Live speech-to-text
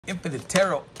Infinite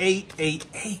Tarot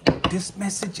 888. This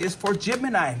message is for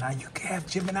Gemini. Now, you can have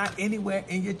Gemini anywhere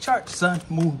in your chart. Sun,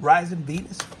 Moon, Rising,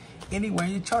 Venus, anywhere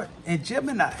in your chart. And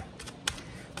Gemini,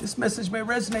 this message may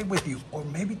resonate with you, or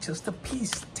maybe just a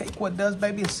piece. Take what does,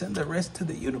 baby, and send the rest to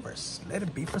the universe. Let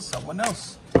it be for someone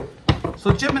else.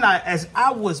 So, Gemini, as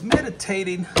I was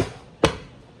meditating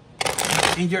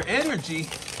in your energy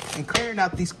and clearing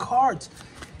out these cards,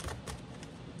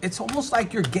 it's almost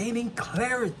like you're gaining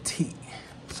clarity.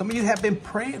 Some of you have been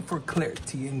praying for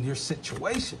clarity in your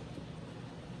situation.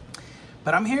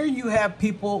 But I'm hearing you have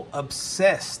people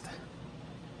obsessed.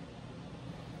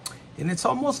 And it's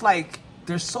almost like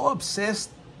they're so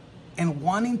obsessed and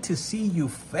wanting to see you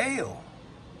fail,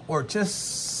 or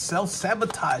just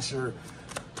self-sabotage, or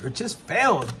just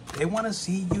fail. They want to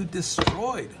see you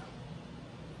destroyed.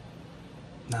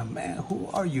 Now, man, who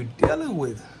are you dealing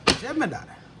with? Gemini.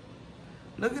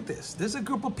 Look at this. There's a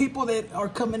group of people that are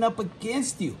coming up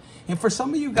against you. And for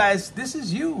some of you guys, this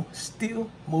is you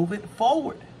still moving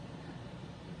forward.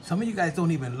 Some of you guys don't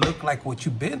even look like what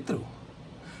you've been through.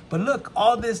 But look,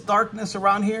 all this darkness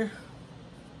around here,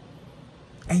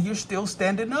 and you're still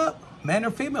standing up. Man or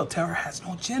female, terror has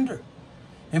no gender.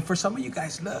 And for some of you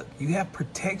guys, look, you have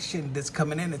protection that's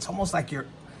coming in. It's almost like your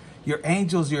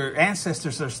angels, your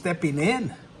ancestors are stepping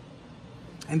in.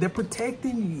 And they're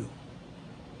protecting you.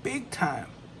 Big time.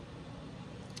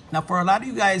 Now, for a lot of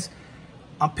you guys,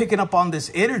 I'm picking up on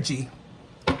this energy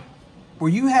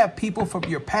where you have people from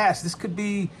your past. This could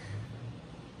be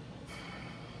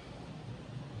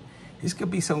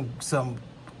some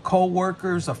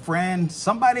co-workers, a friend,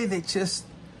 somebody that just,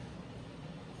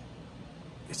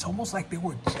 it's almost like they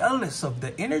were jealous of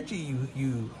the energy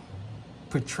you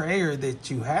portray, or that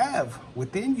you have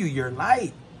within you, your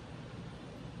light.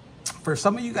 For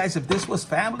some of you guys, if this was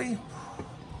family,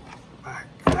 my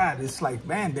God, it's like,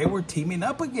 man, they were teaming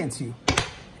up against you.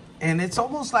 And it's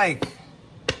almost like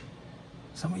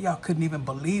some of y'all couldn't even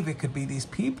believe it could be these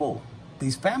people,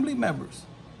 these family members.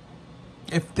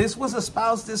 If this was a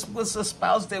spouse, this was a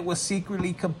spouse that was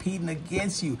secretly competing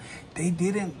against you. They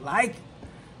didn't like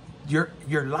your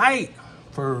light.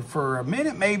 For a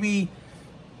minute, maybe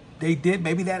they did.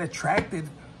 Maybe that attracted,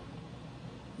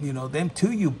 them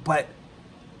to you. But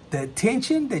the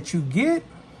attention that you get,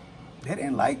 they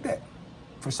didn't like that.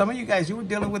 For some of you guys, you were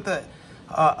dealing with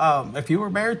if you were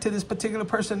married to this particular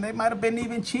person, they might have been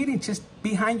even cheating just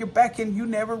behind your back, and you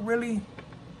never really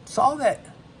saw that,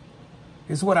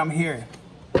 is what I'm hearing.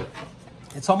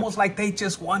 It's almost like they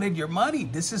just wanted your money.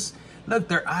 Look,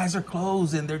 their eyes are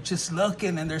closed and they're just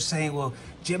looking, and they're saying, well,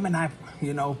 Gemini,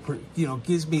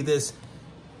 gives me this,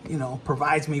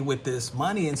 provides me with this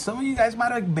money. And some of you guys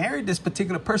might have married this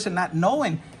particular person not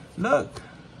knowing, look,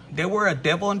 they were a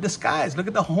devil in disguise. Look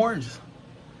at the horns.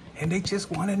 And they just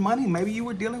wanted money. Maybe you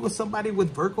were dealing with somebody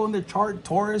with Virgo in their chart,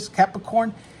 Taurus,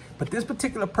 Capricorn. But this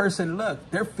particular person, look,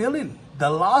 they're feeling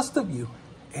the loss of you.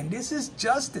 And this is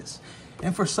justice.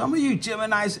 And for some of you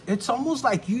Geminis, it's almost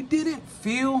like you didn't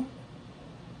feel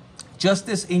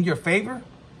justice in your favor.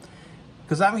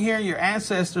 Because I'm hearing your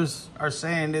ancestors are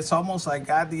saying it's almost like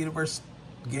God, the universe,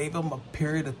 gave them a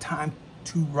period of time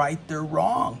to right their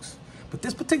wrongs. But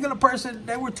this particular person,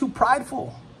 they were too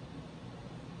prideful.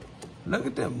 Look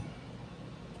at them.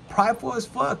 Prideful as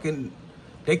fuck. And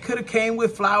they could have came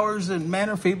with flowers, and man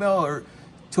or female, or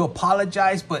to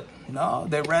apologize. But no,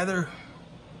 they'd rather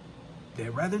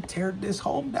tear this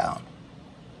home down.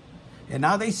 And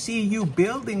now they see you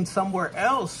building somewhere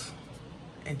else.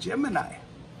 And Gemini,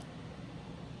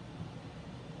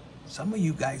 some of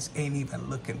you guys ain't even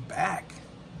looking back.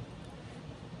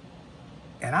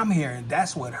 And I'm hearing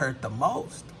that's what hurt the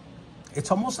most. It's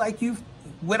almost like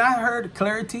when I heard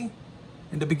clarity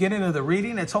in the beginning of the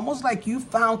reading, it's almost like you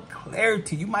found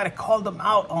clarity. You might have called them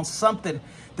out on something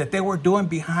that they were doing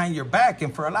behind your back.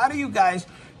 And for a lot of you guys,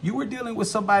 you were dealing with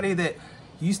somebody that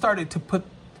you started to put,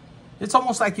 it's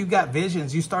almost like you got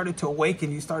visions. You started to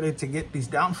awaken. You started to get these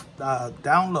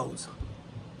downloads.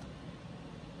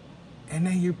 And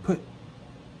then you put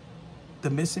the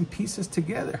missing pieces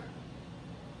together.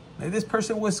 Maybe this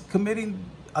person was committing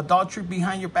adultery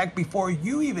behind your back before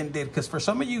you even did. Because for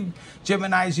some of you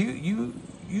Geminis,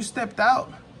 you stepped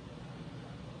out.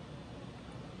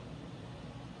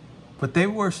 But they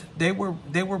were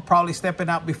probably stepping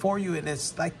out before you, and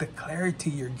it's like the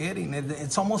clarity you're getting.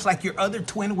 It's almost like your other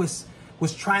twin was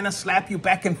trying to slap you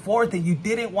back and forth, and you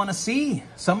didn't want to see.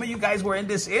 Some of you guys were in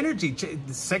this energy.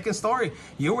 The second story,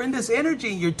 you were in this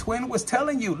energy, and your twin was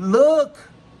telling you, look,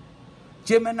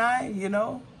 Gemini,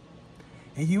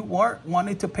 and you weren't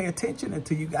wanting to pay attention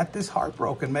until you got this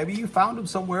heartbroken. Maybe you found him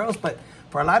somewhere else. But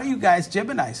for a lot of you guys,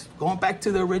 Geminis, going back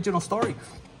to the original story,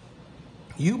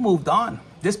 You moved on.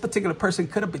 This particular person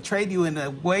could have betrayed you in a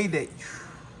way that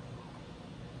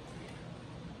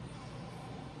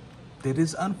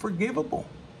is unforgivable.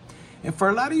 And for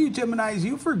a lot of you Geminis,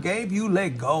 you forgave, you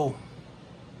let go.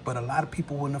 But a lot of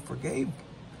people wouldn't have forgave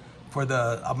for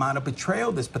the amount of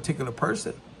betrayal this particular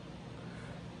person.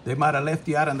 They might have left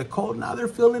you out in the cold. Now they're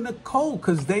feeling the cold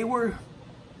because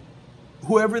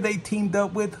whoever they teamed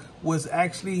up with was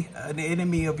actually an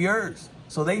enemy of yours.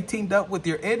 So they teamed up with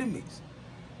your enemies.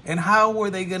 And how were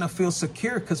they going to feel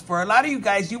secure? Because for a lot of you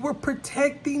guys, you were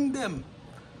protecting them.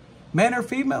 Man or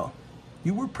female.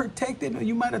 You were protecting them.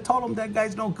 You might have told them that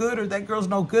guy's no good or that girl's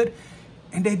no good.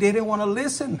 And they didn't want to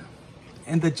listen.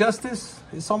 And the justice,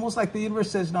 it's almost like the universe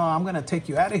says, no, I'm going to take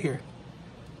you out of here.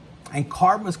 And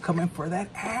karma's coming for that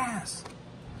ass.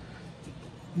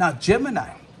 Now,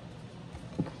 Gemini,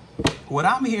 what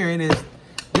I'm hearing is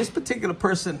this particular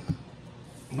person,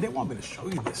 they want me to show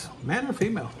you this, man or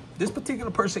female. This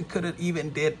particular person could have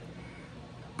even did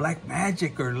black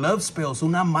magic or love spells,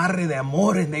 un amarre de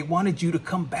amor, and they wanted you to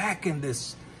come back in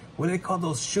this, what do they call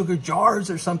those, sugar jars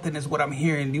or something is what I'm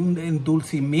hearing, un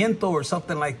endulcimiento or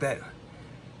something like that,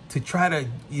 to try to,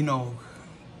 you know,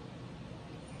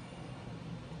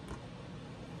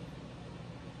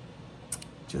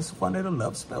 just wanted a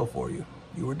love spell for you.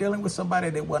 You were dealing with somebody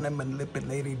that wanted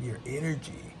manipulating your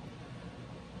energy.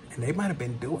 And they might have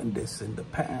been doing this in the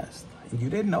past. And you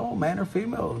didn't know, man or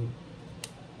female.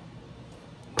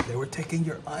 They were taking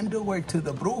your underwear to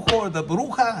the brujo or the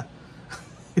bruja.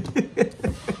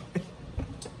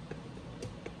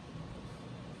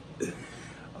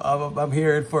 I'm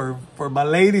hearing for my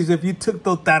ladies, if you took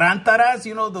those tarantaras,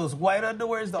 you know, those white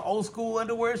underwears, the old school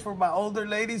underwears for my older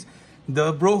ladies,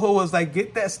 the brujo was like,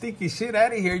 get that stinky shit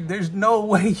out of here. There's no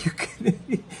way you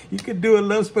can do a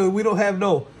love spell. We don't have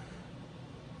no...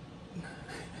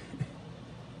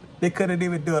 They couldn't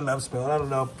even do a love spell. I don't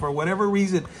know, for whatever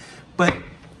reason. But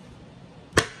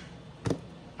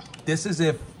this is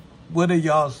if one of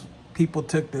y'all's people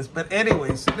took this. But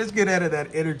anyways, let's get out of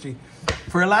that energy.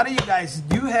 For a lot of you guys,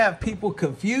 you have people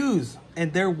confused.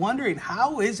 And they're wondering,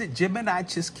 how is it Gemini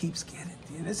just keeps getting...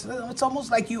 It's almost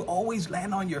like you always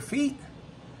land on your feet.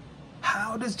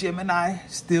 How does Gemini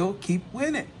still keep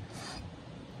winning?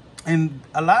 And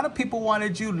a lot of people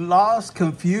wanted you lost,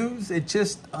 confused, and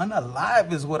just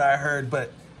unalive is what I heard.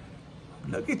 But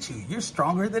look at you. You're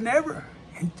stronger than ever.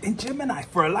 And Gemini,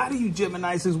 for a lot of you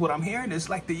Geminis is what I'm hearing. It's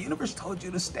like the universe told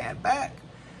you to stand back,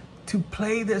 to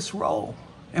play this role.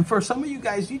 And for some of you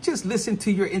guys, you just listened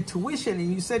to your intuition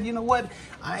and you said, you know what?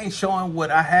 I ain't showing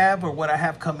what I have or what I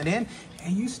have coming in.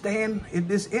 And you stand in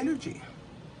this energy,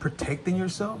 protecting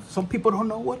yourself. Some people don't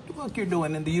know what the fuck you're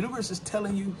doing. And the universe is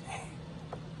telling you, hey,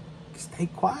 stay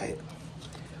quiet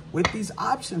with these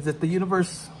options that the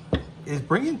universe is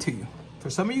bringing to you. For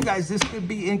some of you guys, this could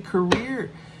be in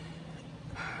career,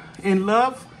 in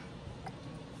love.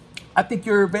 I think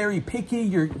you're very picky.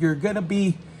 You're going to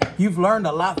be, you've learned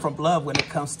a lot from love when it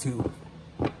comes to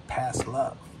past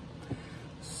love.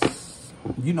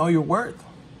 You know your worth.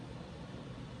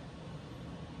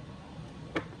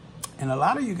 And a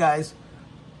lot of you guys,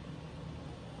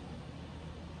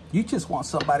 you just want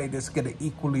somebody that's going to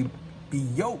equally be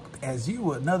yoked as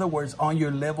you. In other words, on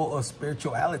your level of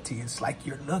spirituality. It's like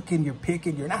you're looking, you're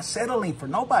picking, you're not settling for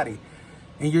nobody.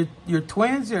 And your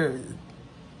twins,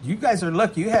 you guys are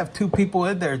lucky. You have two people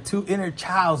in there, two inner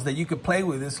childs that you could play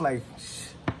with. It's like,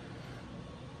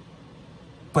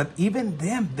 but even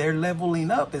them, they're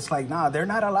leveling up. It's like, nah, they're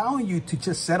not allowing you to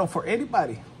just settle for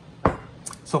anybody.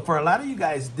 So for a lot of you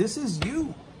guys, this is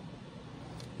you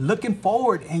looking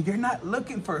forward, and you're not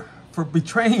looking for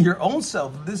betraying your own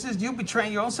self. This is you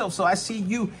betraying your own self. So I see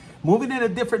you moving in a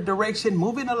different direction,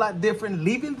 moving a lot different,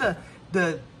 leaving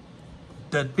the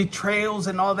betrayals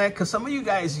and all that. Because some of you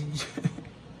guys,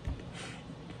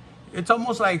 it's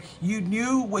almost like you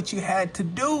knew what you had to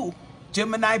do,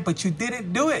 Gemini, but you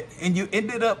didn't do it. And you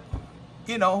ended up,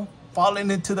 you know, falling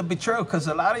into the betrayal. Because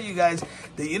a lot of you guys,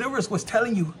 the universe was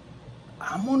telling you,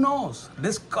 vámonos,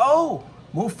 let's go,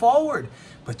 move forward.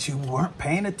 But you weren't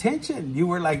paying attention. You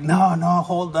were like, no,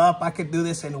 hold up, I could do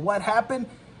this. And what happened?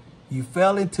 You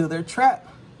fell into their trap.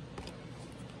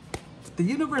 The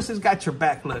universe has got your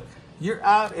back. Look, you're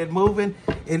out and moving.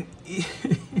 And,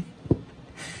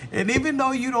 and even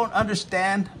though you don't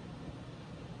understand,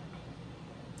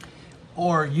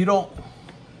 or you don't,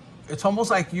 it's almost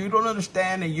like you don't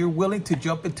understand and you're willing to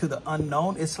jump into the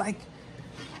unknown. It's like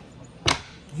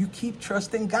you keep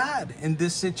trusting God in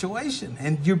this situation,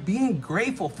 and you're being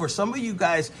grateful. For some of you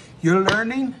guys, you're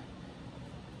learning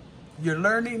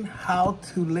how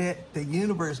to let the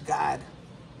universe, God,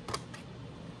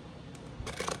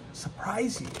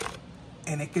 surprise you.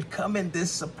 And it could come in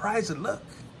this surprise and look,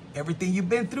 everything you've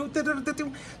been through.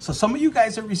 So some of you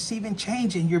guys are receiving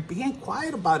change and you're being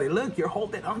quiet about it. Look, you're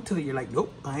holding on to it. You're like,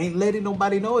 nope, I ain't letting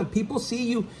nobody know. And people see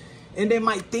you and they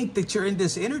might think that you're in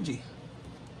this energy.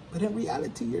 But in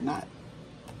reality, you're not.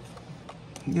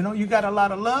 You know, you got a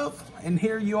lot of love. And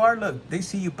here you are. Look, they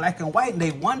see you black and white and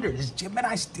they wonder, is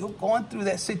Gemini still going through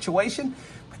that situation?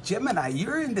 But Gemini,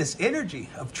 you're in this energy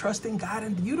of trusting God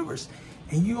and the universe.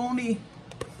 And you only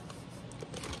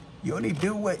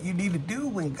do what you need to do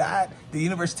when God, the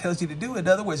universe tells you to do. In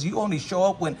other words, you only show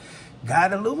up when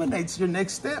God illuminates your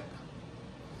next step.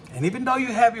 And even though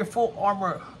you have your full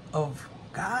armor of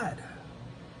God,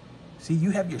 see,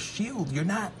 you have your shield. You're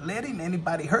not letting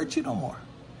anybody hurt you no more.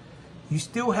 You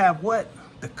still have what?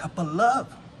 The cup of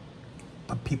love.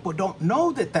 But people don't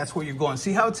know that that's where you're going.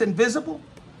 See how it's invisible?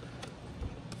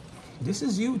 This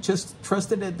is you just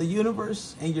trusted in the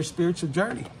universe and your spiritual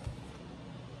journey.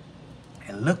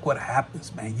 And look what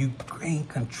happens, man. You gain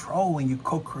control and you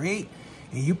co-create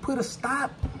and you put a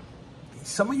stop.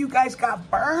 Some of you guys got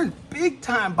burned big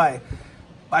time by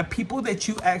people that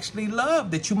you actually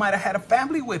love, that you might have had a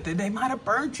family with, and they might have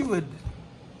burned you. And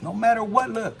no matter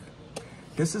what, look,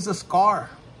 this is a scar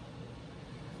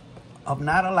of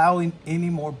not allowing any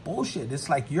more bullshit. It's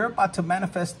like you're about to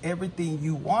manifest everything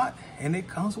you want, and it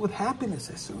comes with happiness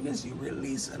as soon as you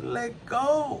release and let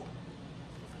go.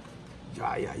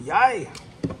 Yay.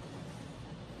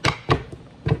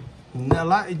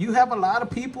 You have a lot of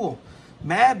people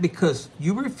mad because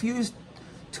you refuse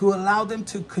to allow them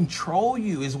to control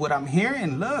you, is what I'm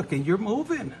hearing. Look, and you're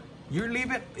moving. You're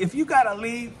leaving. If you got to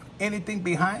leave anything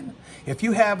behind, if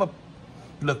you have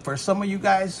look, for some of you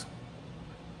guys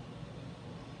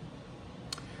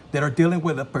that are dealing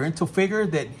with a parental figure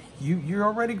that you're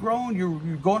already grown, you're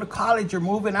going to college, you're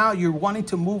moving out, you're wanting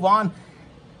to move on.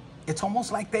 It's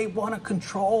almost like they want to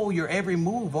control your every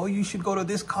move. Oh, you should go to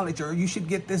this college, or you should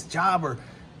get this job. Or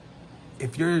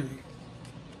if you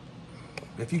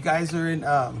guys are in,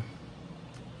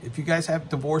 if you guys have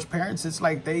divorced parents, it's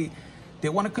like they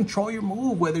want to control your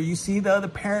move, whether you see the other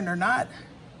parent or not.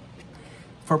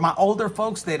 For my older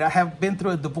folks that have been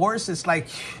through a divorce, it's like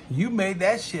you made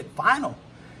that shit final.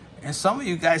 And some of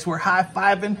you guys were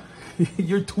high-fiving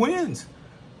your twins.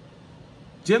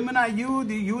 Gemini, you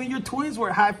and your twins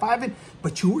were high-fiving,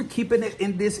 but you were keeping it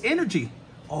in this energy.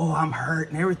 Oh, I'm hurt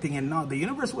and everything. And no, the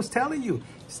universe was telling you,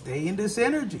 stay in this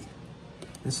energy.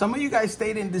 And some of you guys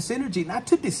stayed in this energy, not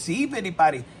to deceive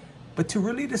anybody, but to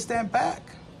really to stand back.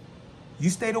 You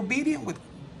stayed obedient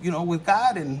with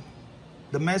God and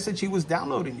the message he was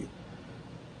downloading you.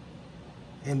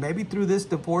 And maybe through this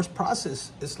divorce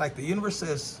process, it's like the universe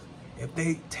says, if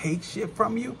they take shit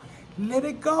from you, let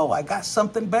it go. I got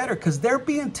something better, because they're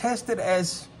being tested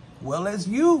as well as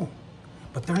you,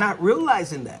 but they're not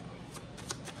realizing that.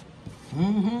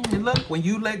 And look, when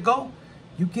you let go,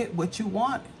 you get what you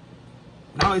want.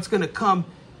 Now it's going to come.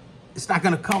 It's not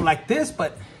going to come like this,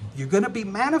 but you're going to be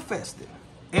manifesting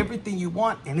everything you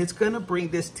want, and it's going to bring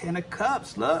this 10 of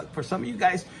Cups. Look, for some of you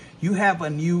guys, you have a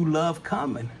new love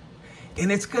coming,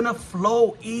 and it's going to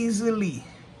flow easily.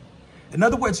 In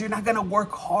other words, you're not going to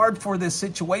work hard for this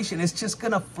situation. It's just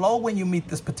going to flow when you meet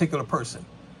this particular person.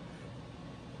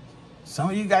 Some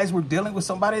of you guys were dealing with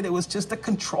somebody that was just a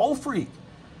control freak.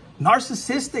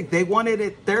 Narcissistic. They wanted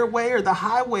it their way or the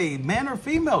highway, man or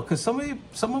female. Because some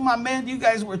of my men, you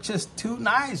guys were just too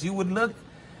nice. You would look,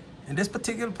 and this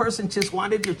particular person just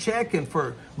wanted your check. And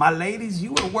for my ladies,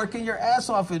 you were working your ass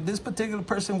off, and this particular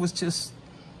person was just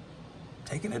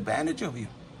taking advantage of you.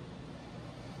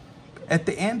 At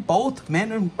the end, both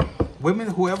men and women,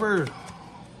 however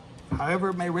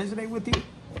it may resonate with you,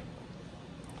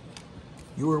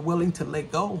 you were willing to let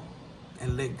go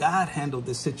and let God handle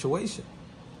this situation.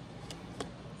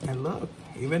 And look,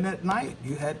 even at night,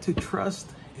 you had to trust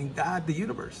in God, the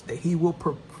universe, that he will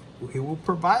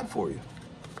provide for you.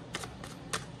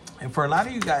 And for a lot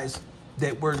of you guys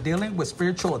that were dealing with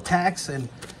spiritual attacks and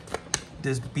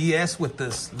this BS with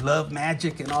this love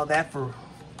magic and all that, for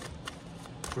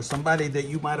somebody that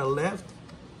you might have left,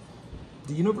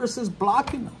 the universe is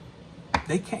blocking them.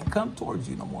 They can't come towards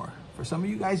you no more. For some of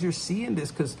you guys, you're seeing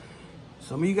this because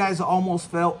some of you guys almost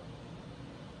felt,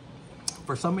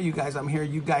 for some of you guys, I'm here,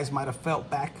 you guys might have felt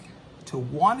back to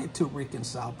wanted to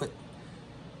reconcile, but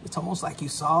it's almost like you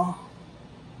saw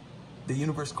the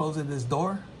universe closing this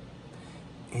door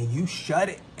and you shut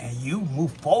it and you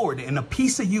move forward, and a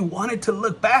piece of you wanted to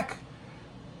look back,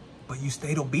 but you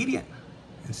stayed obedient.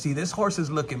 And see, this horse is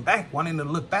looking back, wanting to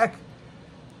look back.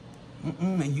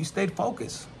 And you stayed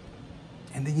focused.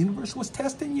 And the universe was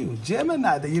testing you.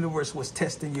 Gemini, the universe was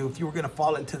testing you if you were going to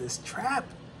fall into this trap.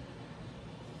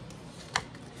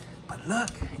 But look,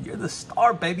 you're the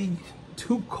star, baby.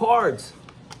 2 cards.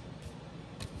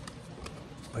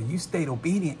 But you stayed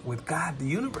obedient with God, the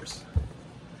universe.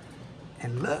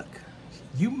 And look,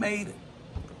 you made,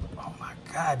 oh my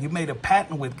God, you made a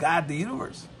pact with God, the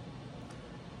universe.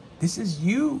 This is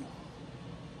you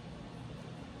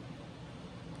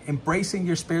embracing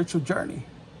your spiritual journey,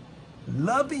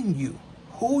 loving you,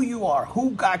 who you are,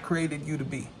 who God created you to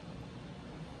be.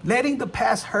 Letting the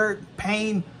past hurt,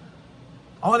 pain,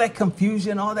 all that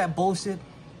confusion, all that bullshit,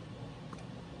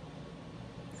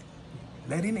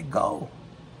 letting it go.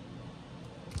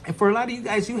 And for a lot of you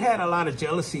guys, you had a lot of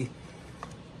jealousy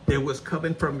that was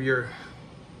coming from your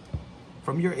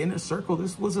inner circle.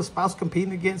 This was a spouse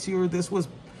competing against you, or this was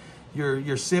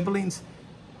your siblings.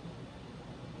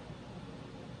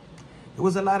 There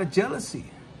was a lot of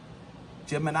jealousy,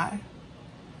 Gemini,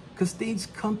 because things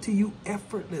come to you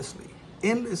effortlessly,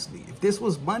 endlessly. If this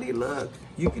was money, look,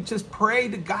 you could just pray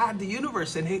to God, the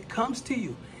universe, and it comes to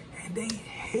you. And they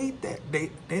hate that.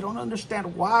 They don't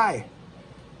understand why.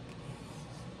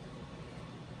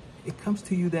 It comes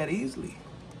to you that easily.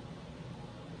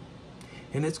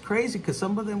 And it's crazy because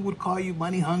some of them would call you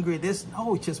money hungry.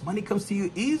 No, it's just money comes to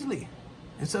you easily.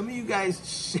 And some of you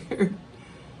guys shared,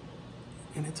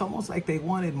 and it's almost like they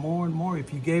wanted more and more.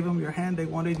 If you gave them your hand, they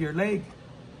wanted your leg.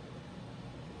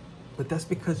 But that's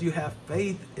because you have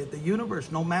faith in the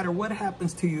universe. No matter what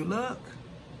happens to you, look.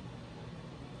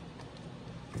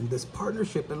 In this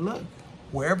partnership, and look,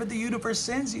 wherever the universe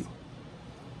sends you.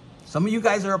 Some of you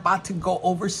guys are about to go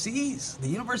overseas. The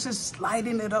universe is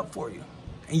sliding it up for you.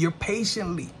 And you're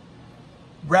patiently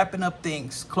wrapping up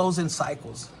things, closing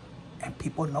cycles. And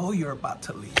people know you're about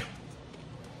to leave.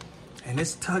 And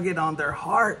it's tugging on their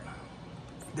heart.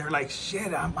 They're like,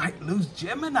 shit, I might lose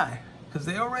Gemini. Because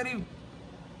they already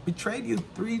betrayed you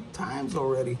 3 times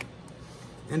already.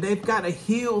 And they've got to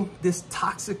heal this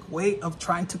toxic way of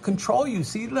trying to control you.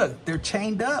 See, look, they're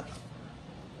chained up.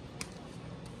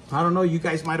 I don't know, you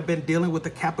guys might have been dealing with a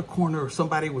Capricorn or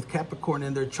somebody with Capricorn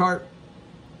in their chart.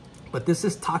 But this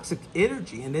is toxic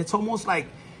energy. And it's almost like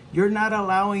you're not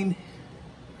allowing,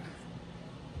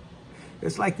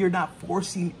 it's like you're not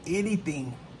forcing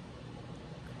anything.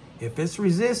 If it's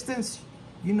resistance,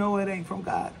 you know it ain't from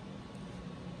God.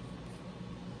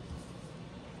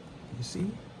 You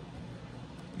see?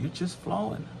 You're just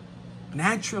flowing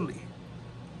naturally.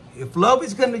 If love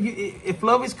is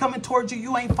coming towards you,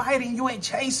 you ain't fighting, you ain't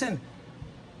chasing.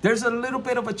 There's a little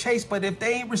bit of a chase, but if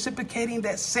they ain't reciprocating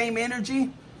that same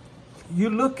energy, you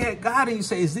look at God and you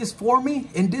say, is this for me?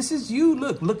 And this is you.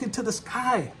 Look into the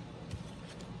sky.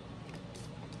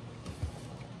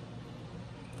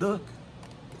 Look,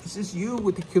 this is you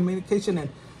with the communication.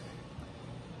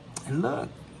 And look,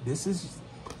 this is,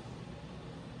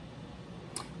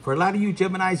 for a lot of you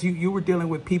Geminis, you were dealing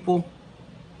with people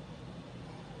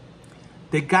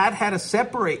that God had to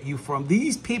separate you from.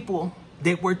 These people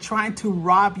that were trying to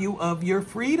rob you of your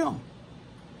freedom.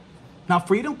 Now,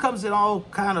 freedom comes in all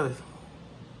kind of,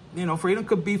 freedom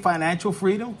could be financial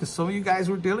freedom, because some of you guys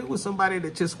were dealing with somebody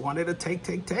that just wanted to take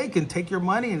and take your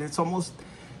money. And it's almost,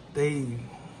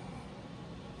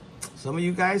 some of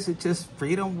you guys, it's just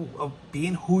freedom of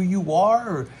being who you are.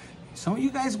 Or some of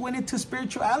you guys went into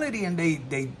spirituality and they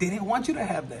didn't want you to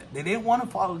have that. They didn't want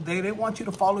you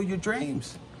to follow your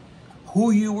dreams,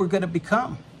 who you were going to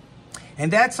become.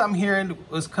 And that's, I'm hearing,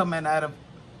 was coming out of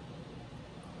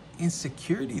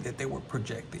insecurity that they were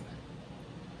projecting.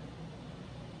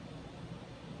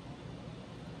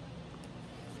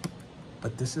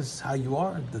 But this is how you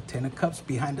are, the 10 of Cups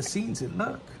behind the scenes. And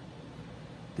look,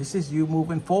 this is you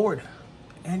moving forward.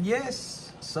 And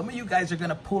yes, some of you guys are going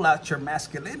to pull out your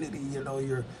masculinity,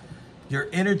 your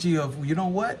energy of, you know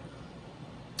what?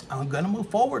 I'm going to move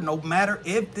forward no matter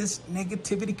if this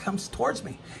negativity comes towards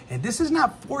me. And this is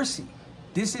not forcing.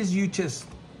 This is you just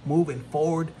moving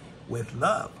forward with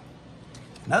love.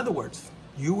 In other words,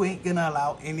 you ain't going to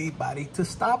allow anybody to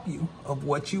stop you of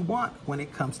what you want when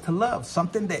it comes to love.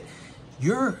 Something that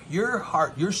your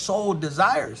heart, your soul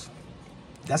desires.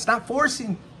 That's not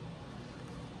forcing.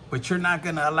 But you're not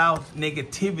going to allow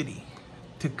negativity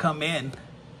to come in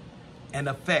and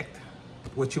affect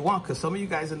what you want. Because some of you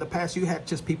guys in the past, you had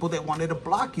just people that wanted to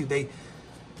block you. They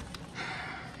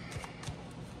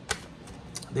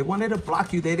wanted to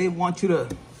block you. They didn't want you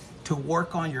to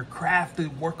work on your craft, to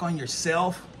work on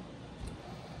yourself.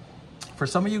 For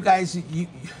some of you guys,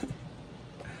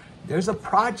 there's a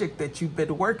project that you've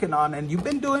been working on, and you've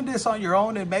been doing this on your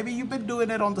own, and maybe you've been doing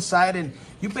it on the side, and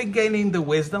you've been gaining the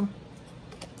wisdom.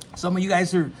 Some of you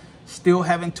guys are still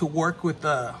having to work with,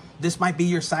 this might be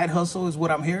your side hustle is what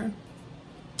I'm hearing.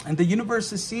 And the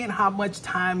universe is seeing how much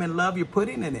time and love you're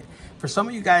putting in it. For some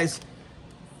of you guys,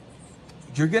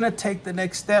 you're going to take the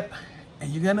next step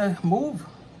and you're going to move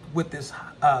with this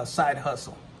side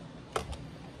hustle.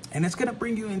 And it's going to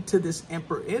bring you into this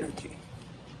emperor energy.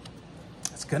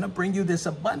 It's going to bring you this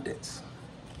abundance.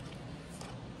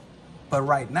 But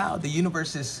right now, the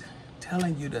universe is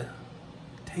telling you to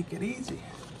take it easy.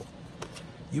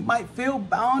 You might feel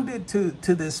bounded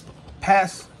to this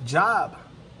past job,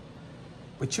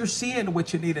 but you're seeing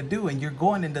what you need to do and you're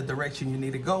going in the direction you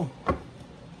need to go.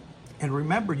 And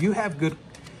remember, you have good,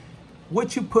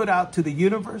 what you put out to the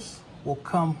universe will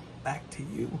come back to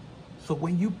you. So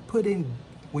when you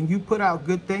put out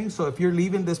good things, so if you're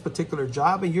leaving this particular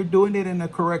job and you're doing it in the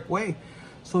correct way,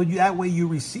 so that way you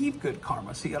receive good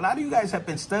karma. See, a lot of you guys have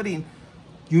been studying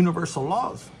universal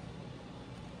laws.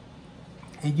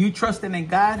 And you trusting in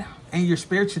God and your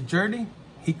spiritual journey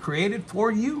He created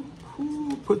for you,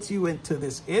 who puts you into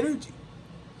this energy.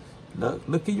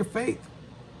 Look at your faith.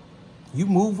 You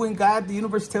move when God, the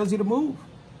universe tells you to move.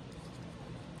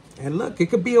 And look, it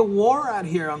could be a war out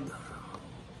here,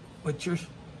 but you're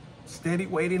steady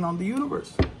waiting on the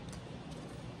universe.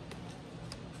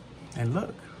 And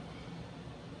look.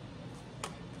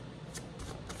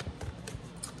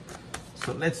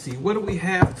 So let's see, what do we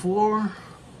have for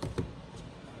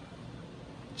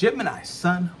Gemini?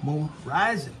 Sun, Moon,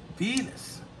 Rising,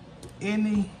 Venus.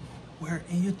 Anywhere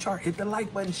in your chart. Hit the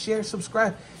like button, share,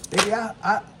 subscribe. Baby,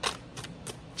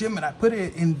 Gemini, put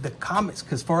it in the comments,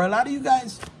 because for a lot of you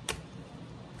guys,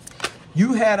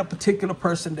 you had a particular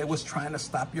person that was trying to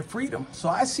stop your freedom. So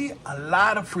I see a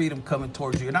lot of freedom coming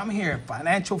towards you. And I'm hearing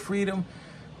financial freedom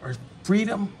or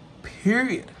freedom,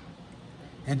 period.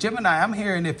 And Gemini, I'm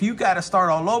hearing if you got to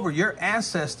start all over, your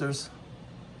ancestors,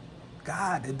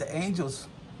 God and the angels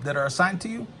that are assigned to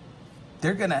you,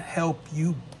 they're going to help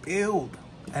you build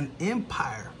an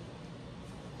empire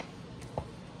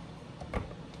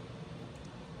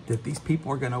that these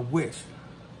people are going to wish.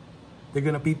 They're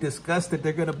going to be disgusted.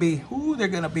 They're going to be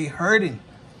hurting,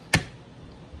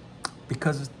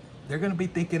 because they're going to be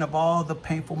thinking of all the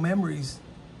painful memories,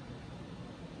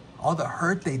 all the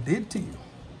hurt they did to you.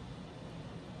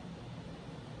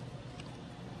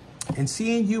 And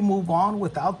seeing you move on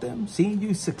without them, seeing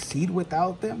you succeed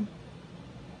without them,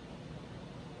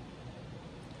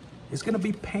 it's going to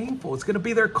be painful. It's going to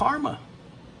be their karma.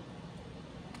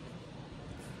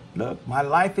 Look, my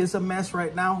life is a mess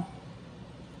right now.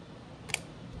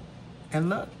 And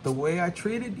look, the way I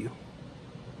treated you,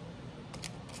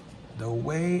 the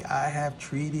way I have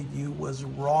treated you was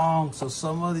wrong. So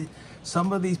some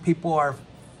of these people are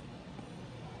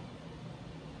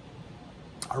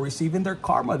receiving their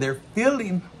karma. They're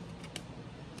feeling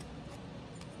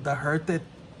the hurt that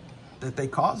they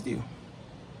caused you.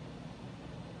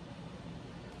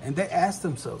 And they ask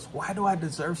themselves, why do I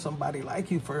deserve somebody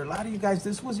like you? For a lot of you guys,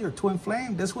 this was your twin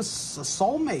flame. This was a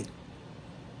soulmate.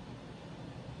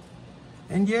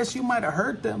 And yes, you might have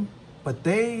hurt them, but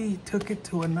they took it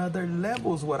to another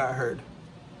level is what I heard.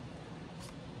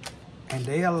 And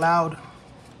they allowed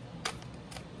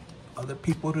other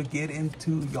people to get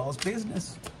into y'all's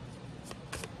business.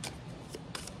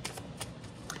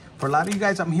 For a lot of you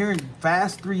guys, I'm hearing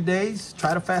fast 3 days.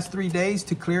 Try to fast 3 days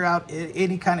to clear out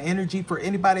any kind of energy. For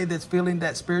anybody that's feeling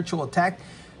that spiritual attack,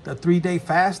 the 3-day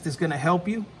fast is going to help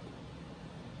you.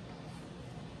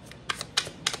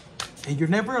 And you're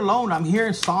never alone. I'm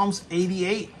hearing Psalms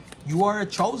 88. You are a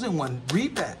chosen one.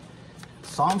 Read that.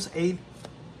 Psalms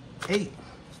 88.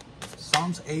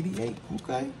 Psalms 88.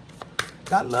 Okay.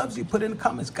 God loves you. Put in the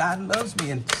comments, God loves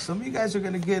me. And some of you guys are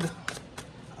going to get an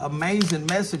amazing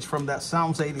message from that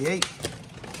Psalms 88.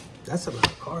 That's a lot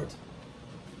of cards.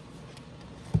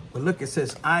 But look, it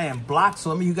says, I am blocked.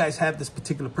 So some of you guys have this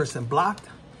particular person blocked.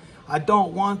 I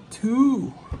don't want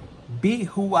to be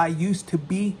who I used to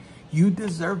be. You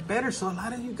deserve better. So a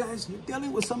lot of you guys, you're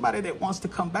dealing with somebody that wants to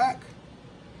come back.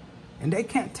 And they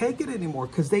can't take it anymore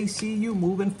because they see you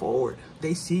moving forward.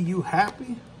 They see you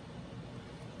happy.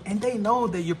 And they know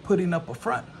that you're putting up a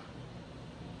front.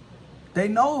 They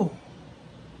know.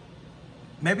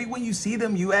 Maybe when you see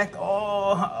them, you act,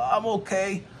 oh, I'm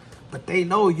okay. But they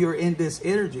know you're in this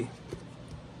energy.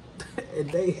 And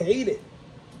they hate it.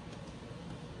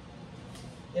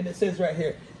 And it says right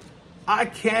here, I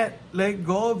can't let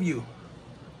go of you.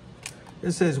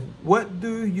 It says, what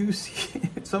do you see?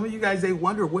 Some of you guys, they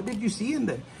wonder, what did you see in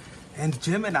them? And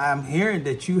Gemini, I'm hearing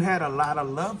that you had a lot of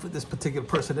love for this particular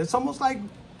person. It's almost like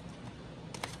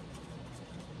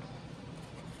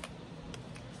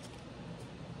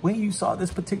when you saw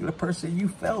this particular person, you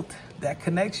felt that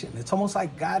connection. It's almost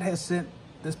like God has sent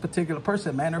this particular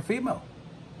person, man or female.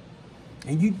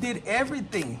 And you did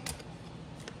everything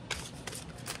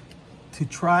to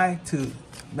try to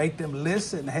make them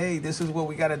listen. Hey, this is what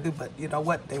we got to do. But you know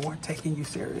what? They weren't taking you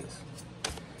serious.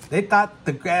 They thought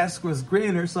the grass was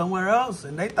greener somewhere else,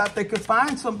 and they thought they could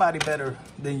find somebody better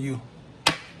than you.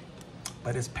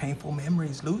 But it's painful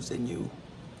memories losing you.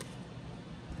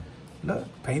 Look,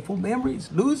 painful memories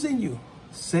losing you.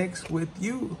 Sex with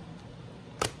you.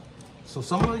 So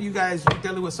some of you guys, you're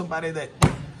dealing with somebody that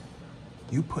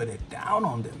you put it down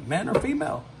on them, man or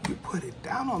female. You put it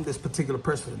down on this particular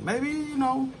person. Maybe, you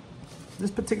know,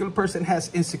 this particular person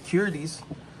has insecurities.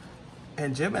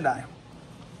 And Gemini,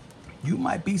 you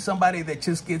might be somebody that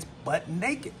just gets butt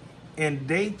naked. And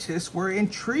they just were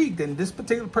intrigued. And this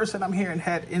particular person I'm hearing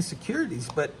had insecurities.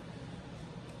 But,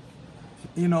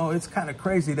 you know, it's kind of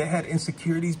crazy. They had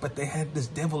insecurities, but they had this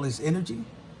devilish energy.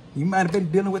 You might have been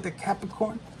dealing with a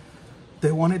Capricorn.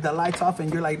 They wanted the lights off,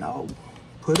 and you're like, no,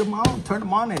 put them on, turn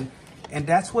them on. And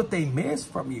that's what they missed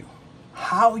from you.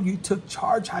 How you took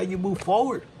charge, how you move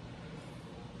forward.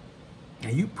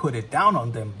 And you put it down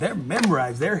on them. They're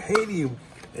memorized. They're hating you.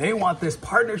 They want this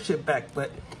partnership back.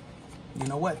 But you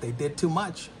know what? They did too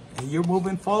much. And you're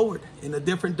moving forward in a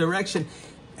different direction.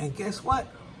 And guess what?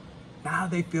 Now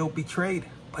they feel betrayed.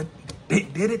 But they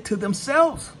did it to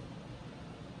themselves.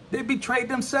 They betrayed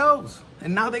themselves.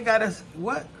 And now they got to,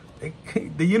 what?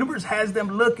 The universe has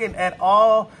them looking at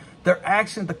all their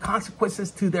actions, the consequences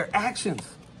to their actions.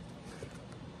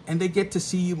 And they get to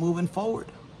see you moving forward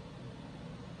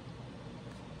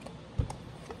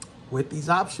with these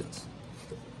options.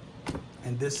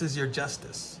 And this is your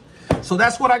justice. So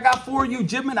that's what I got for you,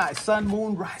 Gemini. Sun,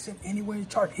 moon, rising, anywhere in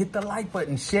your chart. Hit the like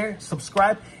button, share,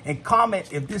 subscribe, and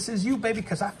comment if this is you, baby,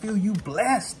 because I feel you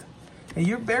blessed. And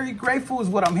you're very grateful is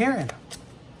what I'm hearing.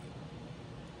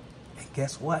 And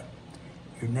guess what?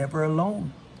 You're never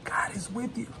alone. God is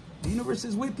with you. The universe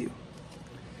is with you.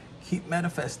 Keep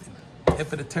manifesting.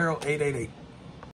 Infinite Tarot 888.